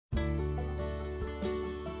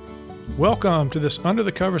Welcome to this Under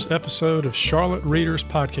the Covers episode of Charlotte Readers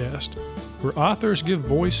Podcast, where authors give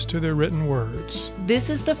voice to their written words. This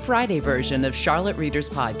is the Friday version of Charlotte Readers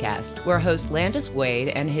Podcast, where host Landis Wade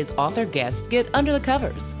and his author guests get under the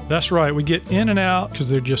covers. That's right, we get in and out because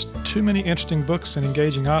there are just too many interesting books and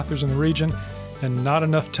engaging authors in the region and not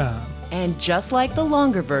enough time. And just like the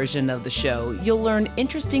longer version of the show, you'll learn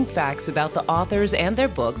interesting facts about the authors and their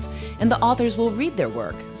books, and the authors will read their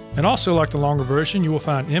work. And also, like the longer version, you will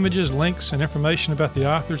find images, links, and information about the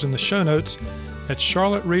authors in the show notes at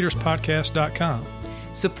charlottereaderspodcast.com.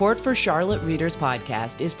 Support for Charlotte Readers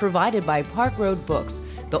Podcast is provided by Park Road Books,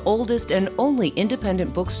 the oldest and only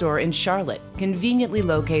independent bookstore in Charlotte, conveniently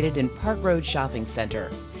located in Park Road Shopping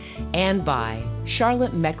Center. And by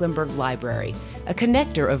Charlotte Mecklenburg Library, a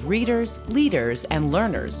connector of readers, leaders, and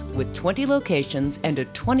learners with 20 locations and a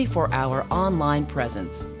 24-hour online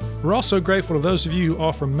presence. We're also grateful to those of you who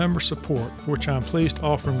offer member support, for which I'm pleased to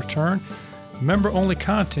offer in return member-only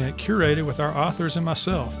content curated with our authors and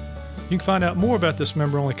myself. You can find out more about this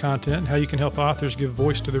member-only content and how you can help authors give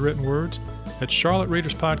voice to their written words at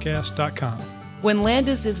charlottereaderspodcast.com. When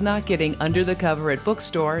Landis is not getting under the cover at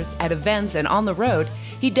bookstores, at events, and on the road,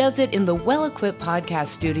 he does it in the well-equipped podcast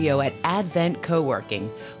studio at Advent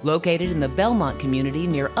Co-working, located in the Belmont community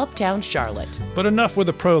near Uptown Charlotte. But enough with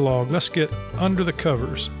the prologue. Let's get under the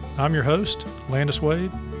covers. I'm your host, Landis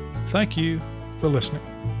Wade. Thank you for listening.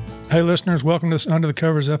 Hey, listeners, welcome to this Under the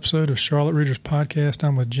Covers episode of Charlotte Readers Podcast.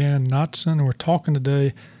 I'm with Jan Knotson, and we're talking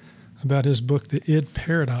today about his book, The Id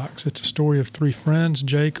Paradox. It's a story of three friends,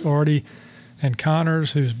 Jake, Artie, and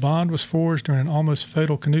Connors, whose bond was forged during an almost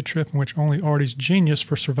fatal canoe trip in which only Artie's genius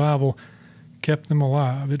for survival kept them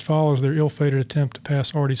alive. It follows their ill-fated attempt to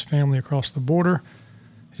pass Artie's family across the border,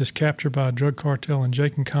 his capture by a drug cartel, and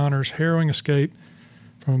Jake and Connors' harrowing escape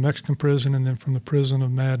from a Mexican prison and then from the prison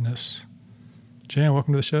of madness. Jan,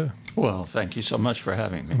 welcome to the show. Well, thank you so much for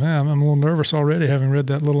having me. Man, I'm a little nervous already having read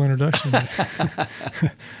that little introduction.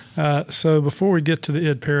 So before we get to the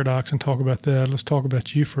Id Paradox and talk about that, let's talk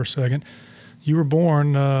about you for a second. You were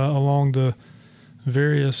born along the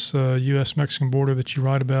various U.S.-Mexican border that you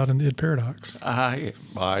write about in the Id Paradox. I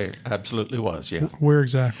absolutely was, yeah. Where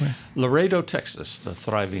exactly? Laredo, Texas, the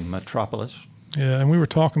thriving metropolis. Yeah, and we were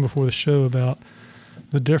talking before the show about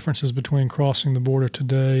the differences between crossing the border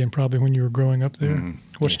today and probably when you were growing up there.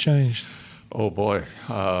 What's changed? Oh, boy.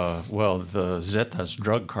 Well, the Zetas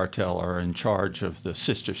drug cartel are in charge of the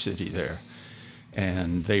sister city there,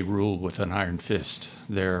 and they rule with an iron fist.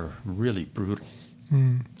 They're really brutal.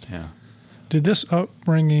 Yeah. Did this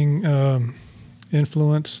upbringing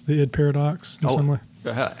influence the Id Paradox in some way?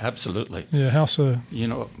 Absolutely. Yeah, how so? You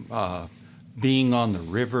know, being on the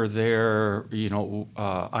river there,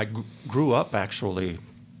 I grew up actually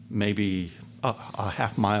maybe a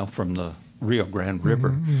half mile from the Rio Grande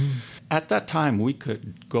River. At that time, we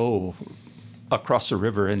could go across the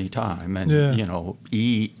river anytime and,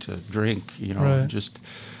 eat, drink, right. Just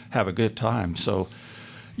have a good time. So,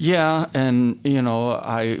 yeah, and,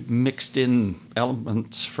 I mixed in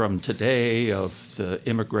elements from today of the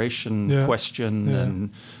immigration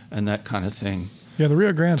question and that kind of thing. Yeah, the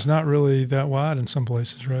Rio Grande's not really that wide in some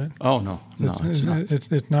places, right? Oh, no, it's not.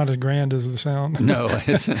 It's not as grand as the sound. No,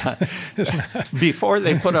 it's not. It's not. Before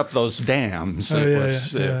they put up those dams, it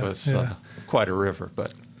was quite a river.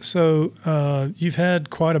 But So you've had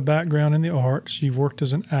quite a background in the arts. You've worked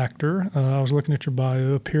as an actor. I was looking at your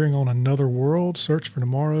bio, appearing on Another World, Search for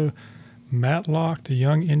Tomorrow, Matlock, The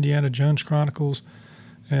Young Indiana Jones Chronicles,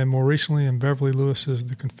 and more recently in Beverly Lewis's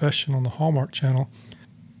The Confession on the Hallmark Channel.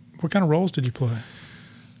 What kind of roles did you play?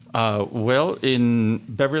 Well, in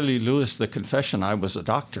Beverly Lewis, The Confession, I was a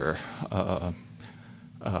doctor,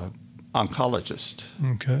 oncologist,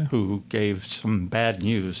 who gave some bad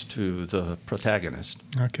news to the protagonist.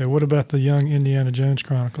 Okay, what about The Young Indiana Jones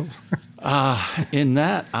Chronicles? In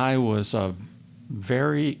that, I was a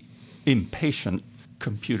very impatient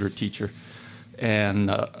computer teacher,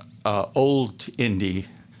 and old Indy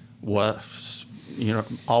was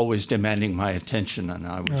always demanding my attention, and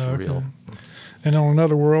I was real. And on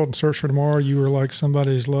Another World and Search for Tomorrow, you were like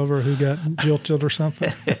somebody's lover who got jilted or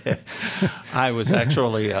something? I was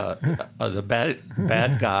actually the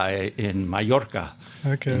bad guy in Mallorca,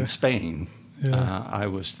 in Spain. Yeah. I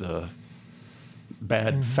was the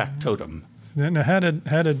bad factotum. Now, how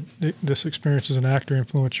did this experience as an actor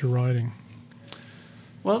influence your writing?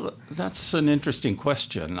 Well, that's an interesting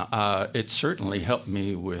question. It certainly helped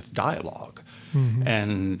me with dialogue.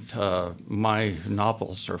 And my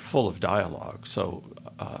novels are full of dialogue. So,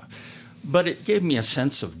 but it gave me a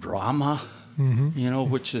sense of drama,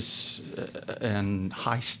 which is, and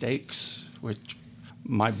high stakes, which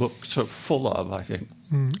my books are full of, I think.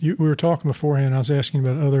 We were talking beforehand. I was asking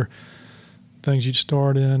about other things you'd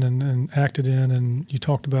starred in and acted in, and you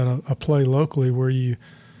talked about a play locally where you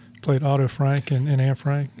played Otto Frank and Anne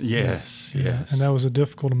Frank. Yes, Yeah. yes. And that was a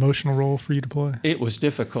difficult emotional role for you to play. It was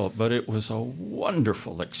difficult, but it was a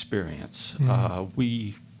wonderful experience.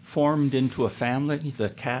 We formed into a family. The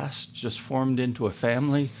cast just formed into a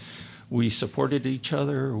family. We supported each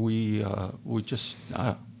other. We just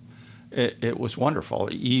it was wonderful.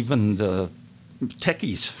 Even the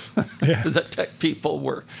techies, the tech people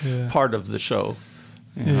were part of the show.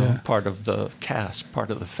 You know, part of the cast,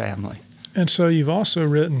 part of the family. And so you've also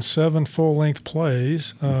written 7 full-length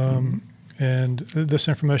plays, and this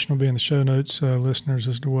information will be in the show notes, listeners,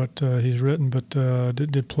 as to what he's written. But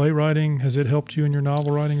did playwriting, has it helped you in your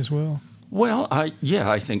novel writing as well? Well,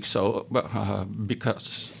 I think so,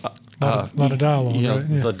 because a lot of dialogue, you know, right?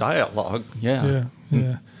 Yeah. the dialogue, yeah.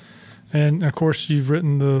 And of course, you've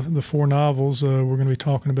written the 4 novels. We're going to be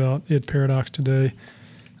talking about Id Paradox today,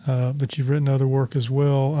 but you've written other work as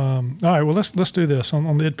well. All right, well, let's do this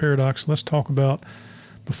on the Id Paradox. Let's talk about,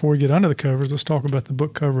 before we get under the covers, let's talk about the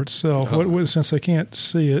book cover itself. What, since they can't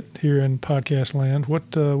see it here in podcast land,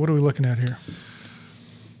 what are we looking at here?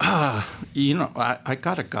 You know, I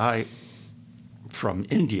got a guy from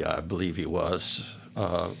India, I believe he was,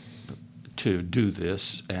 to do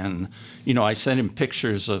this. And, you know, I sent him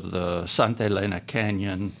pictures of the Santa Elena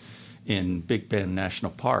Canyon in Big Bend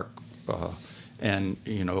National Park. And,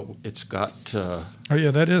 you know, it's got... oh, yeah,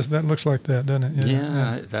 that looks like that, doesn't it?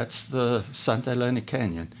 Yeah, that's the Santa Elena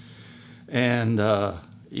Canyon. And,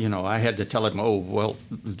 you know, I had to tell him, oh, well,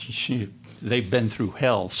 they've been through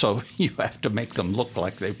hell, so you have to make them look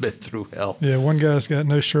like they've been through hell. Yeah, one guy's got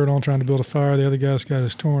no shirt on trying to build a fire. The other guy's got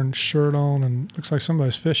his torn shirt on and looks like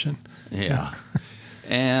somebody's fishing. Yeah.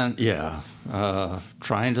 And,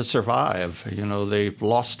 trying to survive. You know, they've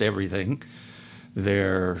lost everything.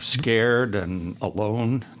 They're scared and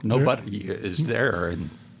alone. Nobody is there in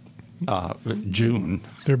June.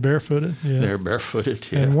 They're barefooted. Yeah. They're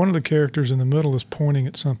barefooted, yeah. And one of the characters in the middle is pointing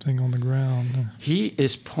at something on the ground. He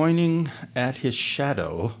is pointing at his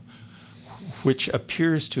shadow, which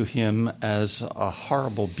appears to him as a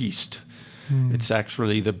horrible beast. It's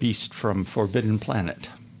actually the beast from Forbidden Planet.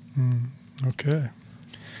 Okay.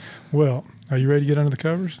 Well, are you ready to get under the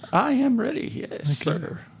covers? I am ready, yes,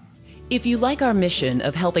 sir. If you like our mission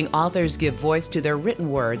of helping authors give voice to their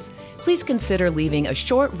written words, please consider leaving a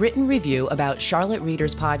short written review about Charlotte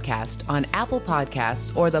Readers Podcast on Apple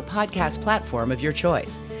Podcasts or the podcast platform of your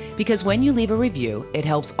choice. Because when you leave a review, it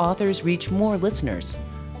helps authors reach more listeners.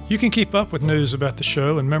 You can keep up with news about the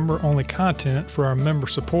show and member-only content for our member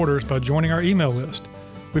supporters by joining our email list.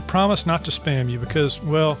 We promise not to spam you because,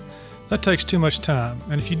 well, that takes too much time.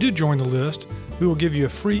 And if you do join the list, we will give you a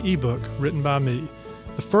free ebook written by me,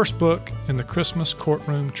 the first book in the Christmas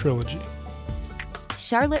Courtroom Trilogy.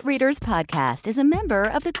 Charlotte Readers Podcast is a member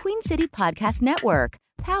of the Queen City Podcast Network,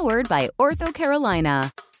 powered by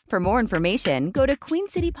OrthoCarolina. For more information, go to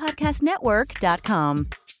queencitypodcastnetwork.com.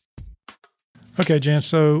 Okay, Jan,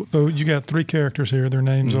 so you got 3 characters here. Their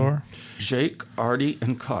names are? Jake, Artie,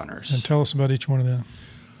 and Connors. And tell us about each one of them.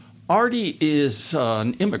 Artie is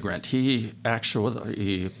an immigrant. He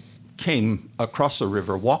actually came across the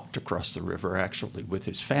river, walked across the river, actually, with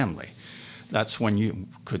his family. That's when you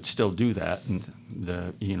could still do that, and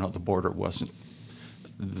the border wasn't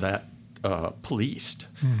that policed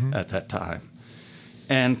at that time.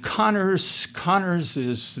 And Connors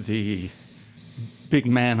is the big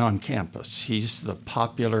man on campus. He's the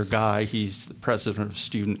popular guy. He's the president of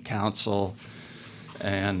student council,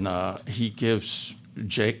 and he gives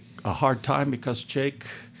Jake a hard time because Jake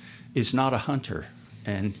is not a hunter.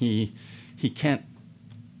 And he can't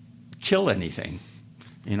kill anything.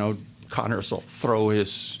 You know, Connors will throw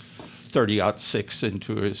his .30-06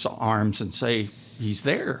 into his arms and say, he's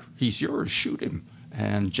there, he's yours, shoot him.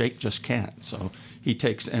 And Jake just can't. So he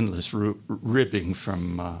takes endless ribbing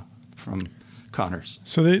from Connors.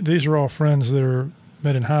 So these are all friends that are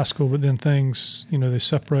met in high school, but then things, they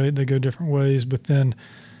separate, they go different ways. But then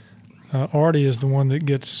Artie is the one that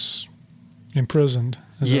gets imprisoned.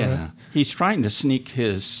 Is that right? He's trying to sneak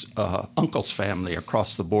his uncle's family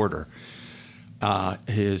across the border.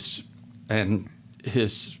 His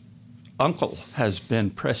uncle has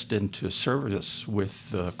been pressed into service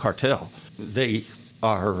with the cartel. They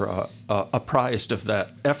are apprised of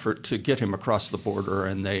that effort to get him across the border,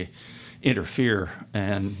 and they interfere,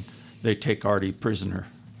 and they take Artie prisoner.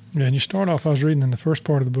 Yeah, and you start off, I was reading in the first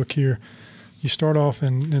part of the book here, you start off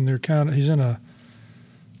and they're he's in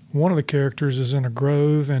one of the characters is in a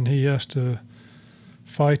grove, and he has to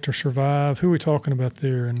fight or survive. Who are we talking about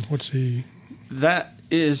there, and what's he? That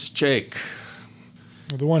is Jake.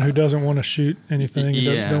 The one who doesn't want to shoot anything,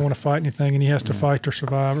 Yeah. don't want to fight anything, and he has to fight to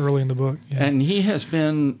survive early in the book. Yeah. And he has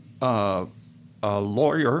been a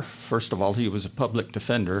lawyer. First of all, he was a public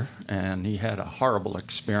defender, and he had a horrible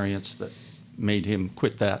experience that made him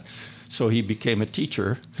quit that. So he became a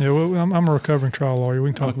teacher. Yeah, well, I'm a recovering trial lawyer. We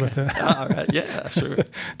can talk about that. All right, yeah, sure.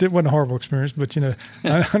 It wasn't a horrible experience, but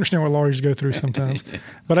I understand what lawyers go through sometimes.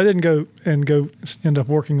 But I didn't go end up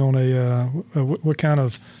working on what kind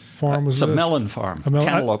of farm was It's this? a melon farm, A melon.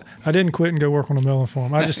 cantaloupe. I didn't quit and go work on a melon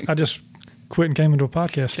farm. I just quit and came into a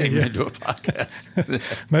podcast. Came studio. into a podcast.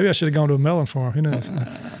 Maybe I should have gone to a melon farm. Who knows?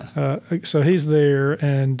 So he's there,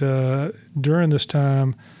 and during this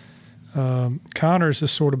time, Connors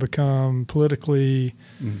has sort of become politically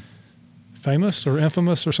famous or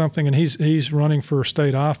infamous or something, and he's running for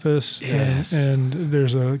state office. Yes. And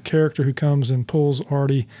there's a character who comes and pulls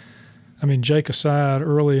Jake aside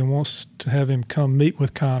early and wants to have him come meet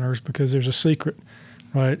with Connors because there's a secret,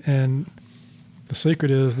 right? And the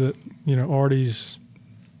secret is that Artie's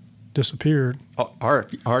disappeared.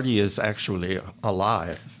 Artie is actually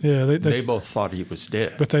alive. Yeah, they both thought he was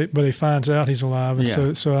dead. But he finds out he's alive, and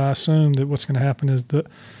Yeah. so I assume that what's going to happen is that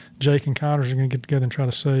Jake and Connors are going to get together and try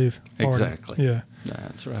to save Artie. Exactly. Yeah.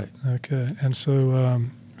 That's right. Okay. And so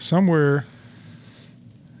somewhere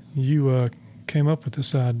you came up with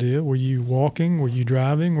this idea. Were you walking? Were you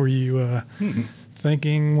driving? Were you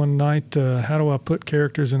thinking one night, how do I put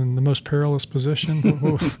characters in the most perilous position?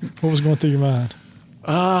 What was going through your mind?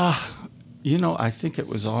 I think it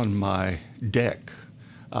was on my deck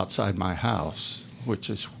outside my house, which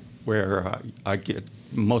is where I get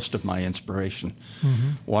most of my inspiration,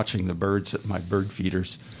 watching the birds at my bird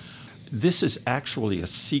feeders. This is actually a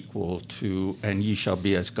sequel to And Ye Shall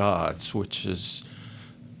Be As Gods, which is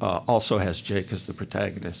also has Jake as the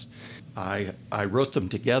protagonist. I wrote them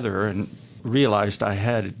together and realized I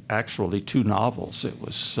had actually two novels. It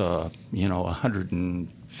was,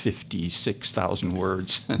 156,000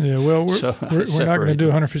 words. Yeah, well, we're not going to do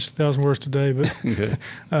 150,000 words today, but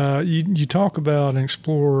you talk about and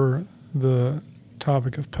explore the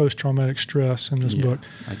topic of post-traumatic stress in this book.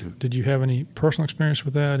 I do. Did you have any personal experience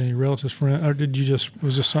with that, any relatives, friends, or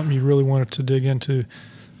was this something you really wanted to dig into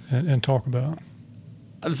and talk about?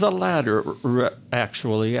 The latter,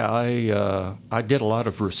 actually. I did a lot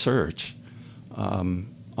of research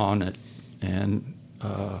on it, and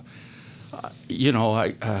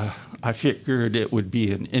I figured it would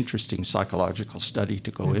be an interesting psychological study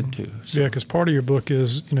to go into. So. Yeah, because part of your book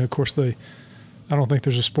is, of course, I don't think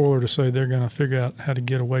there's a spoiler to say they're going to figure out how to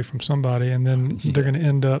get away from somebody, and then they're going to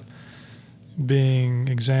end up being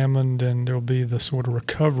examined, and there'll be the sort of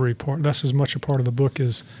recovery part. That's as much a part of the book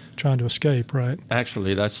as trying to escape, right?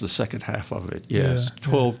 Actually, that's the second half of it, yes.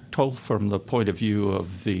 Told from the point of view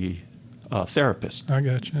of the therapist. I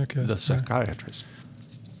got you, okay. The psychiatrist.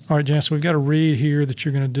 All right, Jan, so we've got a read here that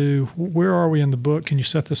you're going to do. Where are we in the book? Can you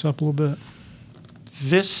set this up a little bit?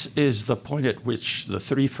 This is the point at which the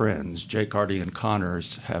three friends, Jake, Artie, and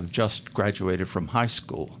Connors, have just graduated from high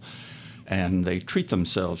school, and they treat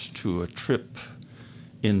themselves to a trip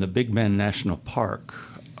in the Big Bend National Park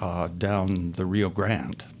down the Rio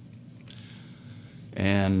Grande.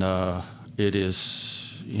 And it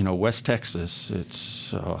is, West Texas.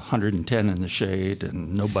 It's 110 in the shade,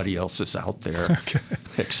 and nobody else is out there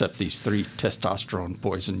except these three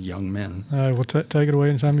testosterone-poisoned young men. All right, well, take it away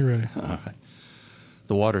anytime you're ready. All right.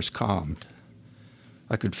 The waters calmed.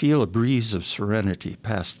 I could feel a breeze of serenity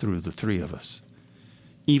pass through the three of us.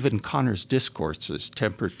 Even Connor's discourses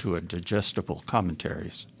tempered to a digestible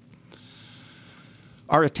commentaries.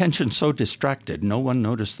 Our attention so distracted, no one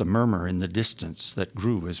noticed the murmur in the distance that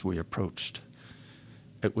grew as we approached.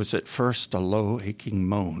 It was at first a low, aching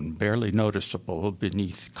moan, barely noticeable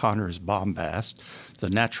beneath Connor's bombast, the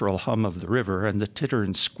natural hum of the river, and the titter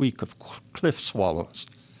and squeak of cliff swallows.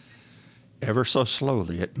 Ever so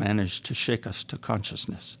slowly, it managed to shake us to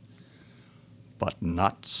consciousness. But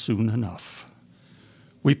not soon enough.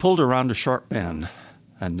 We pulled around a sharp bend,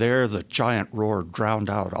 and there the giant roar drowned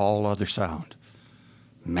out all other sound.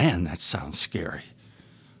 Man, that sounds scary.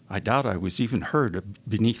 I doubt I was even heard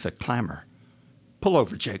beneath the clamor. Pull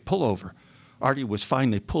over, Jake, pull over. Artie was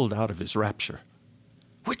finally pulled out of his rapture.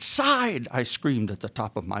 Which side? I screamed at the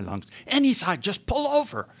top of my lungs. Any side, just pull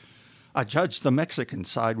over. I judged the Mexican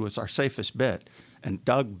side was our safest bet and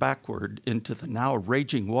dug backward into the now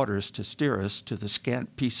raging waters to steer us to the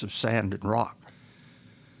scant piece of sand and rock.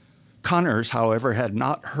 Connors, however, had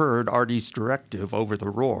not heard Artie's directive over the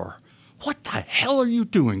roar. What the hell are you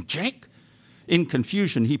doing, Jake? In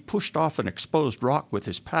confusion, he pushed off an exposed rock with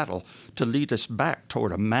his paddle to lead us back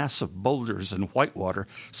toward a mass of boulders and whitewater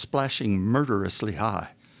splashing murderously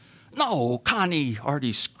high. "No, Connie!"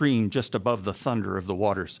 Artie screamed just above the thunder of the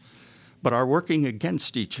waters. But our working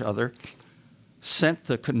against each other sent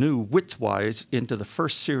the canoe widthwise into the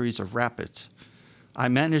first series of rapids. I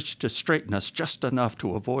managed to straighten us just enough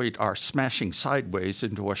to avoid our smashing sideways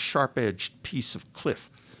into a sharp-edged piece of cliff.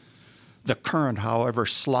 The current, however,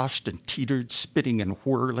 sloshed and teetered, spitting and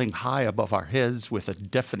whirling high above our heads with a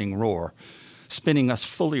deafening roar, spinning us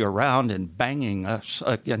fully around and banging us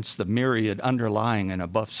against the myriad underlying and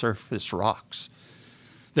above-surface rocks.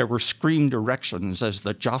 There were screamed erections as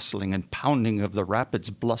the jostling and pounding of the rapids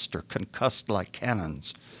bluster concussed like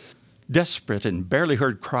cannons. Desperate and barely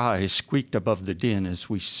heard cries squeaked above the din as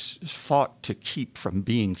we fought to keep from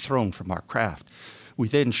being thrown from our craft. We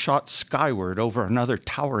then shot skyward over another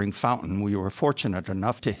towering fountain we were fortunate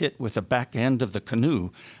enough to hit with the back end of the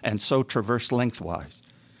canoe and so traverse lengthwise.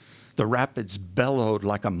 The rapids bellowed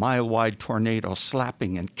like a mile-wide tornado,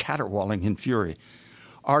 slapping and caterwauling in fury.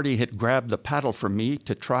 Artie had grabbed the paddle from me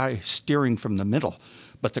to try steering from the middle,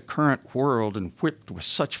 but the current whirled and whipped with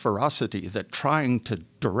such ferocity that trying to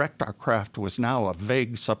direct our craft was now a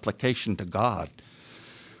vague supplication to God.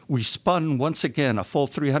 We spun once again a full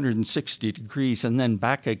 360 degrees and then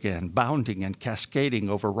back again, bounding and cascading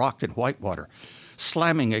over rock and whitewater,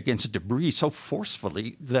 slamming against debris so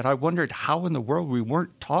forcefully that I wondered how in the world we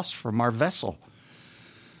weren't tossed from our vessel.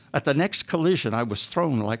 At the next collision, I was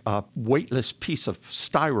thrown like a weightless piece of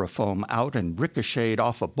styrofoam out and ricocheted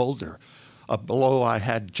off a boulder, a blow I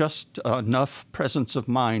had just enough presence of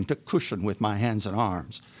mind to cushion with my hands and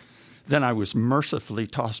arms. Then I was mercifully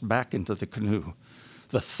tossed back into the canoe.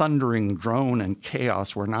 The thundering drone and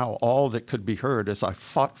chaos were now all that could be heard as I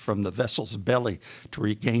fought from the vessel's belly to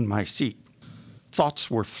regain my seat.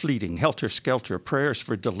 Thoughts were fleeting, helter-skelter, prayers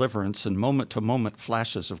for deliverance, and moment-to-moment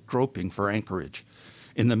flashes of groping for anchorage.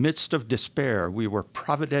 In the midst of despair, we were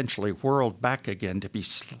providentially whirled back again to be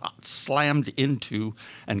slammed into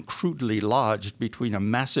and crudely lodged between a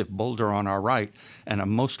massive boulder on our right and a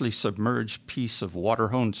mostly submerged piece of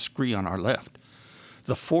water-honed scree on our left.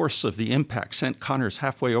 The force of the impact sent Connors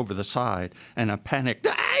halfway over the side, and a panicked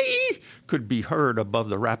 "Aye!" could be heard above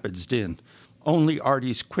the rapids' din. Only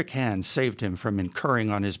Artie's quick hand saved him from incurring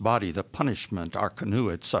on his body the punishment our canoe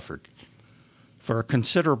had suffered. For a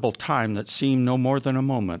considerable time that seemed no more than a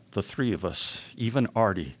moment, the three of us, even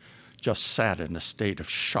Artie, just sat in a state of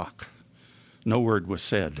shock. No word was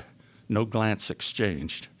said, no glance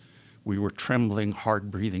exchanged. We were trembling,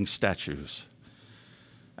 hard-breathing statues.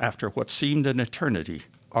 After what seemed an eternity,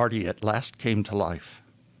 Artie at last came to life.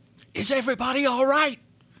 "Is everybody all right?"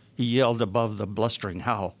 he yelled above the blustering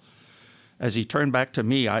howl. As he turned back to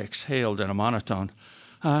me, I exhaled in a monotone.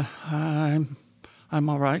 I'm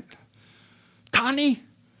all right." "Connie?"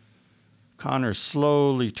 Connor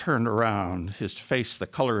slowly turned around, his face the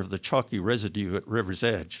color of the chalky residue at river's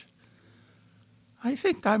edge. "I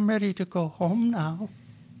think I'm ready to go home now."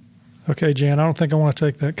 Okay, Jan, I don't think I want to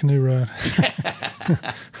take that canoe ride.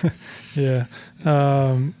 Yeah.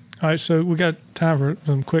 All right, so we got time for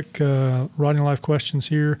some quick writing life questions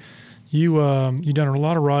here. You've done a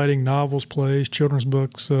lot of writing, novels, plays, children's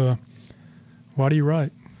books. Why do you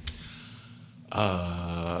write?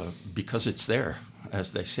 Because it's there,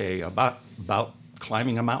 as they say, about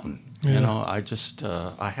climbing a mountain. Yeah. You know,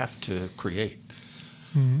 I have to create.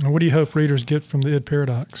 And what do you hope readers get from the Id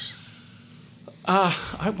Paradox?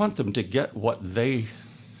 I want them to get what they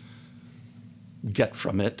get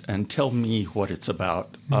from it and tell me what it's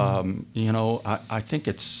about. You know, I think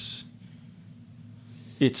it's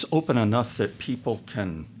open enough that people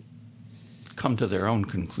can come to their own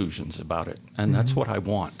conclusions about it, and that's what I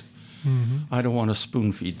want. I don't want to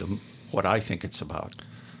spoon-feed them what I think it's about.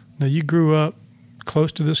 Now, you grew up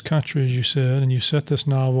close to this country, as you said, and you set this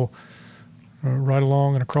novel right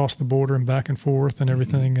along and across the border and back and forth and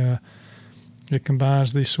everything. It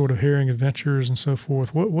combines these sort of harrowing adventures and so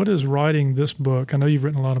forth. What is writing this book? I know you've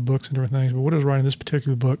written a lot of books and different things, but what has writing this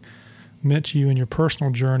particular book meant to you in your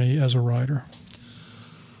personal journey as a writer?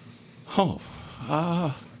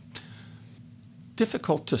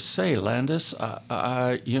 Difficult to say, Landis.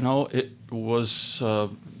 You know, it was a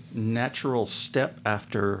natural step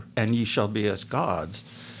after "And Ye Shall Be as Gods."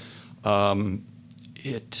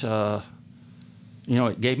 It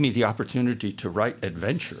gave me the opportunity to write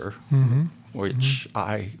adventure, which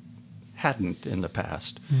I hadn't in the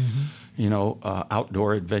past. You know,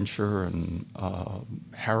 outdoor adventure and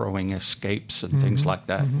harrowing escapes and things like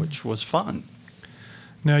that, which was fun.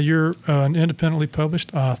 Now, you're an independently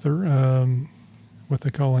published author, what they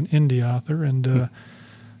call an indie author, and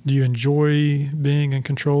Do you enjoy being in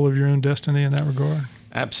control of your own destiny in that regard?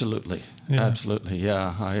 Absolutely. Yeah. Absolutely.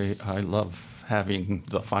 Yeah. I love having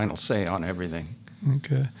the final say on everything.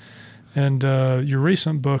 Okay. And your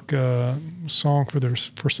recent book, Song for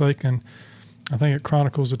the Forsaken, I think it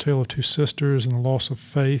chronicles the tale of two sisters and the loss of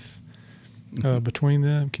faith between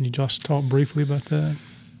them. Can you just talk briefly about that?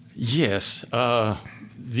 Yes.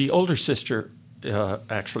 The older sister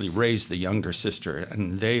actually raised the younger sister,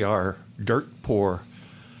 and they are dirt poor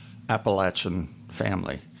Appalachian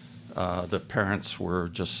family. The parents were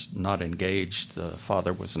just not engaged. The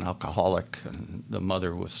father was an alcoholic, and the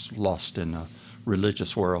mother was lost in a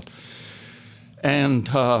religious world.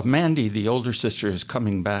 And Mandy, the older sister, is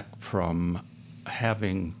coming back from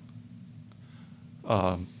having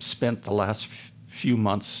spent the last few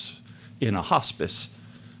months in a hospice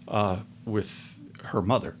with her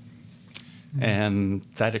mother. Mm. And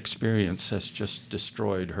that experience has just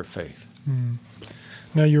destroyed her faith. Mm.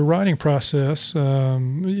 Now, your writing process,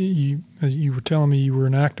 you were telling me you were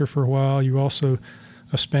an actor for a while. You were also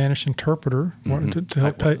a Spanish interpreter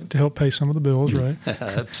to help pay some of the bills, right?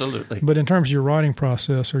 Absolutely. But in terms of your writing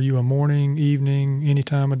process, are you a morning, evening, any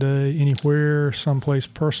time of day, anywhere, someplace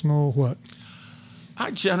personal, what?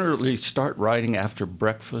 I generally start writing after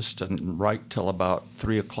breakfast and write till about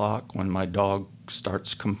 3 o'clock when my dog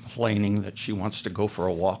starts complaining that she wants to go for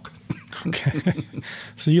a walk. Okay.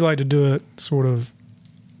 So you like to do it sort of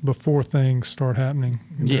before things start happening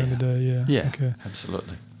during the day? Yeah. Yeah, okay.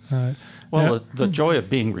 Absolutely. All right. Well, now, the joy of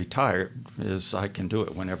being retired is I can do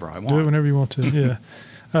it whenever I want. Do it whenever you want to,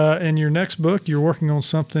 yeah. In your next book, you're working on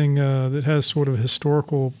something that has sort of a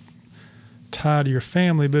historical tie to your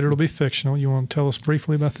family, but it'll be fictional. You want to tell us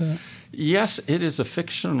briefly about that? Yes, it is a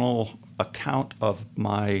fictional account of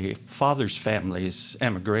my father's family's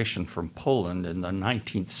emigration from Poland in the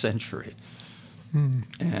 19th century. Mm.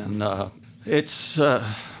 And it's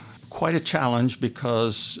quite a challenge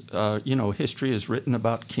because, history is written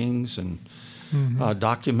about kings and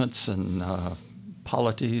documents and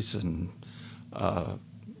polities and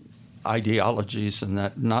ideologies and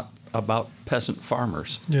that, not about peasant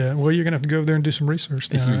farmers. Yeah, well, you're going to have to go over there and do some research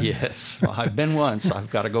then, right? Yes. Well, I've been once. I've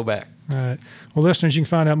got to go back. All right. Well, listeners, you can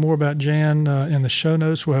find out more about Jan in the show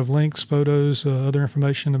notes. We'll have links, photos, other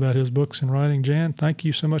information about his books and writing. Jan, thank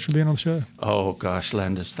you so much for being on the show. Oh, gosh,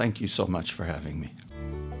 Landis, thank you so much for having me.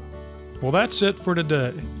 Well, that's it for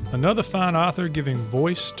today. Another fine author giving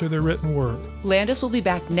voice to their written word. Landis will be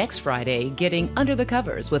back next Friday getting under the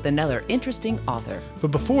covers with another interesting author.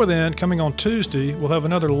 But before then, coming on Tuesday, we'll have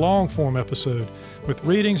another long-form episode with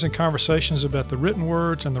readings and conversations about the written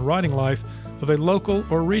words and the writing life of a local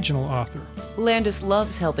or regional author. Landis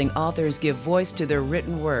loves helping authors give voice to their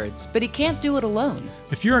written words, but he can't do it alone.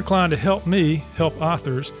 If you're inclined to help me help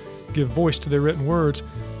authors give voice to their written words,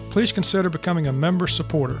 please consider becoming a member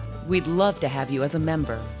supporter. We'd love to have you as a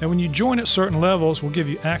member. And when you join at certain levels, we'll give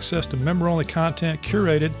you access to member-only content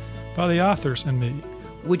curated by the authors and me.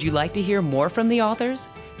 Would you like to hear more from the authors?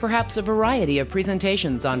 Perhaps a variety of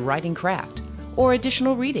presentations on writing craft, or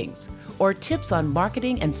additional readings, or tips on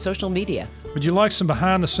marketing and social media. Would you like some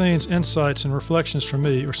behind-the-scenes insights and reflections from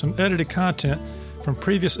me, or some edited content from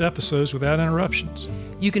previous episodes without interruptions?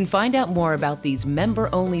 You can find out more about these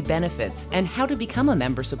member-only benefits and how to become a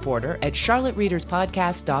member supporter at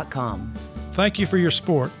charlottereaderspodcast.com. Thank you for your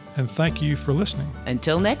support, and thank you for listening.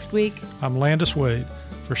 Until next week, I'm Landis Wade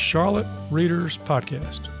for Charlotte Readers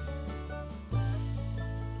Podcast.